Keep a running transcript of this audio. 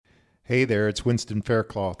Hey there, it's Winston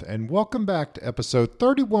Faircloth, and welcome back to episode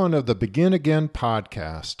 31 of the Begin Again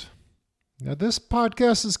podcast. Now, this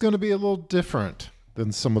podcast is going to be a little different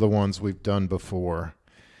than some of the ones we've done before.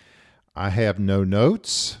 I have no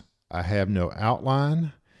notes, I have no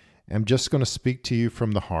outline. I'm just going to speak to you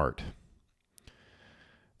from the heart.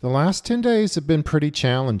 The last 10 days have been pretty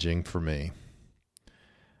challenging for me.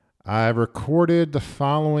 I recorded the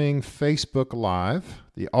following Facebook Live.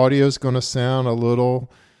 The audio is going to sound a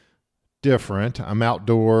little different. I'm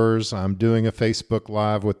outdoors. I'm doing a Facebook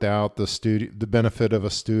Live without the benefit of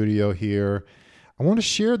a studio here. I want to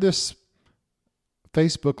share this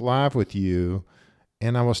Facebook Live with you.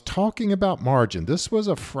 And I was talking about margin. This was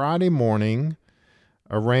a Friday morning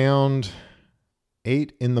around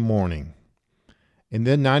 8 in the morning. And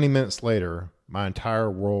then 90 minutes later, my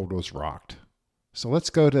entire world was rocked. So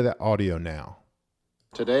let's go to that audio now.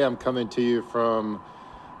 Today I'm coming to you from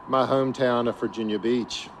my hometown of Virginia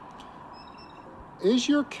Beach. Is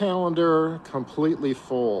your calendar completely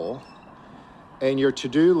full and your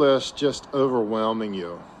to-do list just overwhelming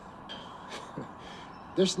you?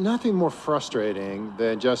 There's nothing more frustrating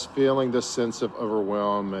than just feeling this sense of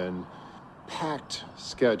overwhelm and packed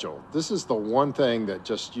schedule. This is the one thing that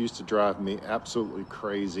just used to drive me absolutely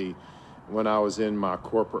crazy when I was in my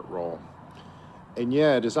corporate role. And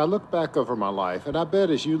yet, as I look back over my life, and I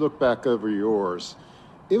bet as you look back over yours,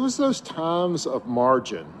 it was those times of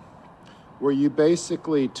margin where you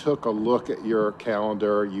basically took a look at your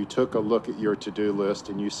calendar, you took a look at your to-do list,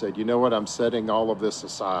 and you said, you know what, I'm setting all of this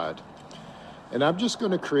aside. And I'm just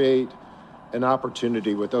going to create an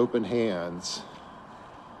opportunity with open hands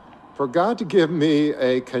for God to give me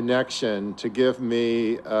a connection, to give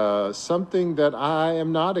me something that I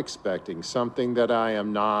am not expecting, something that I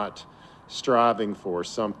am not striving for,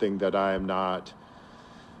 something that I am not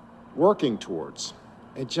working towards.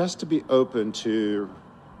 And just to be open to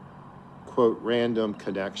quote, random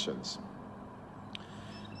connections.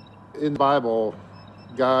 In the Bible,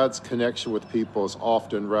 God's connection with people is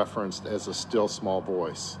often referenced as a still small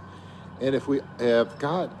voice. And if we have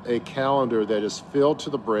got a calendar that is filled to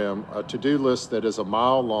the brim, a to-do list that is a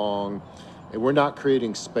mile long, and we're not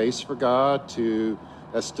creating space for God to,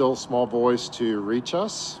 that still small voice to reach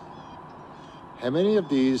us, how many of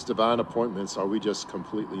these divine appointments are we just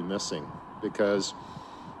completely missing? Because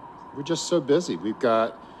we're just so busy. We've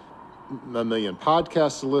got a million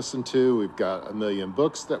podcasts to listen to. We've got a million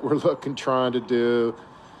books that we're trying to do,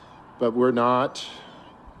 but we're not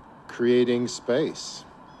creating space.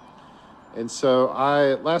 And so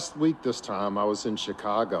last week this time, I was in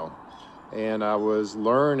Chicago, and I was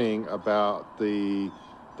learning about the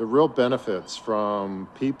real benefits from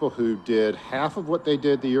people who did half of what they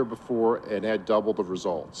did the year before and had double the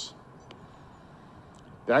results.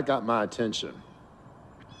 That got my attention.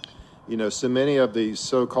 You know, so many of these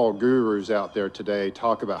so-called gurus out there today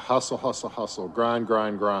talk about hustle, hustle, hustle, grind,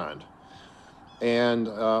 grind, grind. And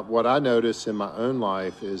what I noticed in my own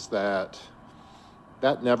life is that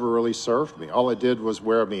never really served me. All it did was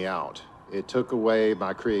wear me out. It took away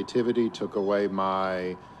my creativity, took away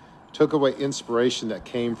inspiration that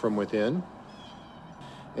came from within.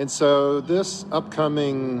 And so this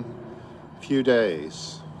upcoming few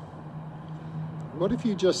days, what if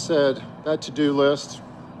you just said that to-do list,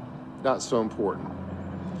 not so important.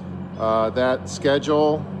 That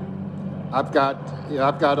schedule, I've got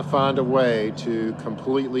to find a way to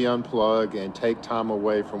completely unplug and take time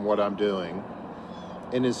away from what I'm doing.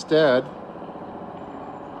 And instead,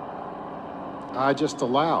 I just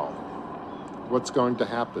allow what's going to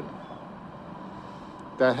happen.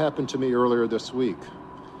 That happened to me earlier this week.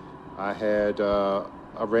 I had a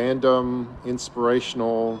random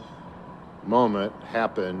inspirational moment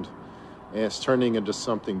happened, and it's turning into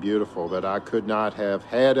something beautiful that I could not have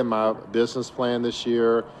had in my business plan this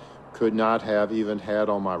year, could not have even had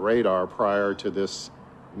on my radar prior to this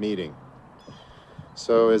meeting.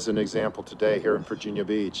 So as an example today here in Virginia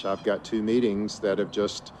Beach, I've got 2 meetings that have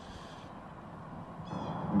just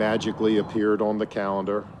magically appeared on the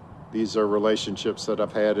calendar. These are relationships that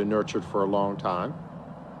I've had and nurtured for a long time.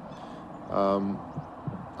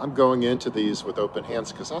 I'm going into these with open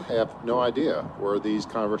hands because I have no idea where these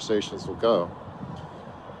conversations will go.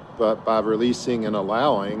 But by releasing and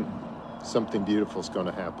allowing, something beautiful is going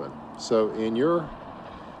to happen. So in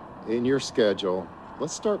your schedule,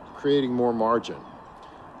 let's start creating more margin.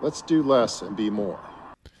 Let's do less and be more.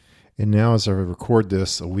 And now as I record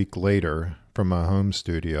this a week later from my home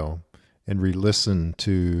studio and re-listen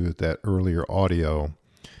to that earlier audio,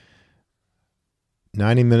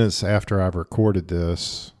 90 minutes after I've recorded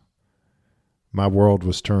this, my world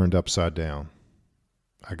was turned upside down.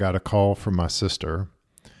 I got a call from my sister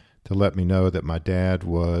to let me know that my dad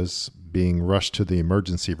was being rushed to the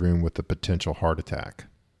emergency room with a potential heart attack.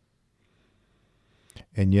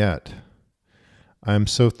 And yet, I am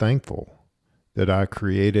so thankful that I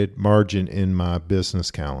created margin in my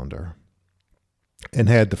business calendar and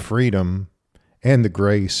had the freedom and the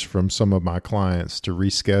grace from some of my clients to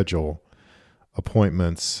reschedule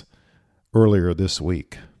appointments earlier this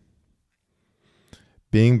week.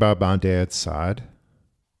 Being by my dad's side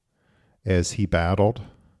as he battled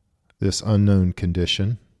this unknown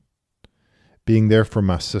condition, being there for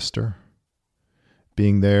my sister,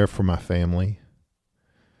 being there for my family,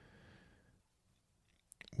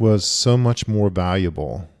 was so much more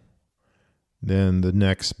valuable than the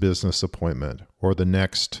next business appointment or the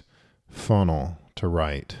next funnel to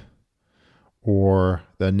write or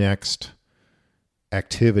the next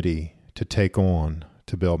activity to take on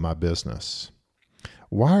to build my business.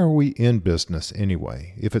 Why are we in business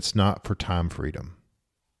anyway if it's not for time freedom,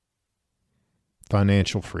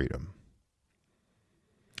 financial freedom?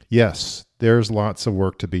 Yes, there's lots of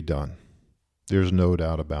work to be done. There's no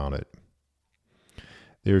doubt about it.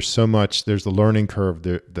 There's so much, there's the learning curve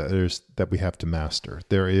that we have to master.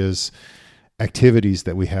 There is activities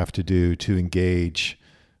that we have to do to engage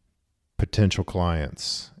potential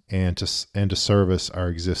clients and to service our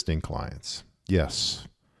existing clients. Yes,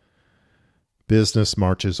 business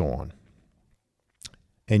marches on.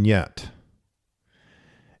 And yet,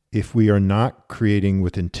 if we are not creating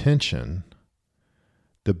with intention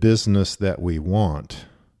the business that we want,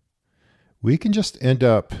 we can just end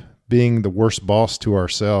up being the worst boss to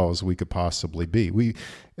ourselves we could possibly be. We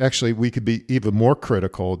could be even more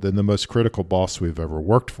critical than the most critical boss we've ever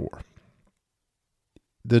worked for.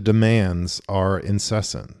 The demands are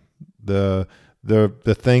incessant. The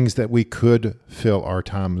things that we could fill our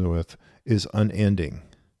time with is unending.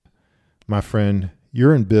 My friend,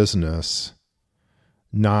 you're in business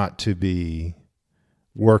not to be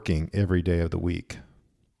working every day of the week.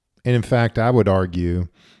 And in fact, I would argue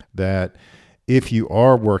that if you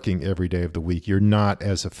are working every day of the week, you're not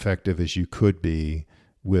as effective as you could be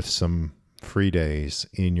with some free days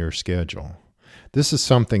in your schedule. This is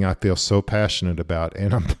something I feel so passionate about.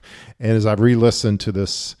 And as I re-listened to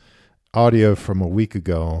this audio from a week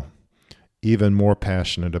ago, even more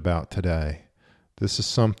passionate about today. This is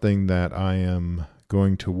something that I am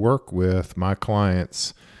going to work with my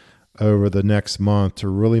clients over the next month to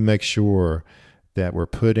really make sure that we're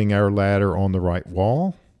putting our ladder on the right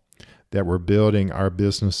wall, that we're building our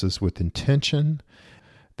businesses with intention,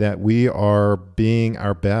 that we are being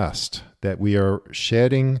our best, that we are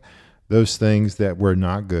shedding those things that we're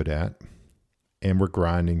not good at and we're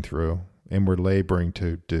grinding through and we're laboring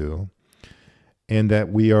to do, and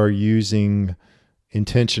that we are using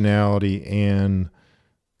intentionality and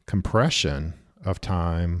compression of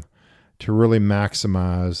time to really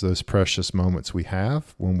maximize those precious moments we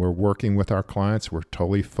have when we're working with our clients. We're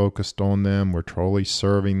totally focused on them. We're totally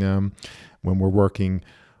serving them. When we're working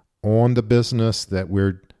on the business, that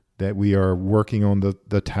we are working on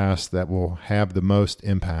the tasks that will have the most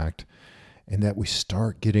impact, and that we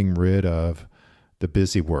start getting rid of the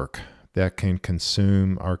busy work that can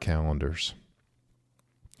consume our calendars.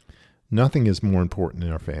 Nothing is more important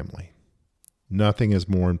in our family. Nothing is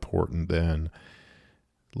more important than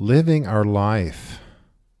living our life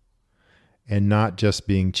and not just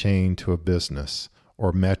being chained to a business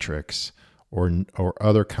or metrics or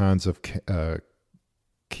other kinds of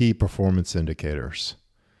key performance indicators.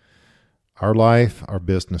 Our life, our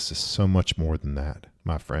business is so much more than that,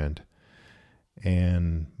 my friend.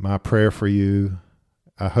 And my prayer for you,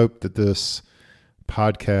 I hope that this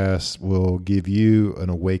podcast will give you an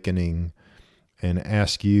awakening and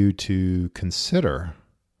ask you to consider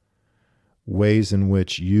ways in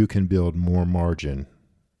which you can build more margin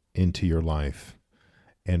into your life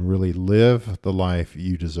and really live the life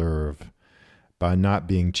you deserve by not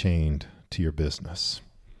being chained to your business.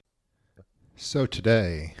 So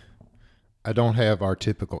today, I don't have our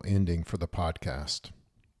typical ending for the podcast.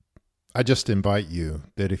 I just invite you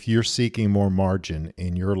that if you're seeking more margin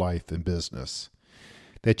in your life and business,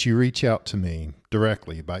 that you reach out to me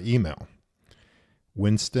directly by email,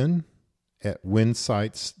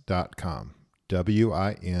 Winsights@winsights.com,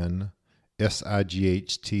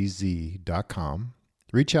 WINSIGHTZ.com.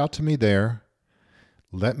 Reach out to me there.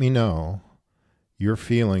 Let me know your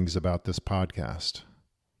feelings about this podcast,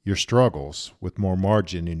 your struggles with more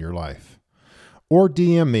margin in your life, or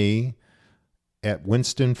DM me at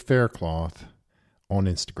Winston Faircloth on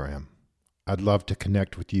Instagram. I'd love to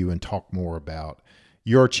connect with you and talk more about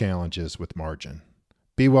your challenges with margin.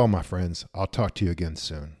 Be well, my friends. I'll talk to you again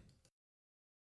soon.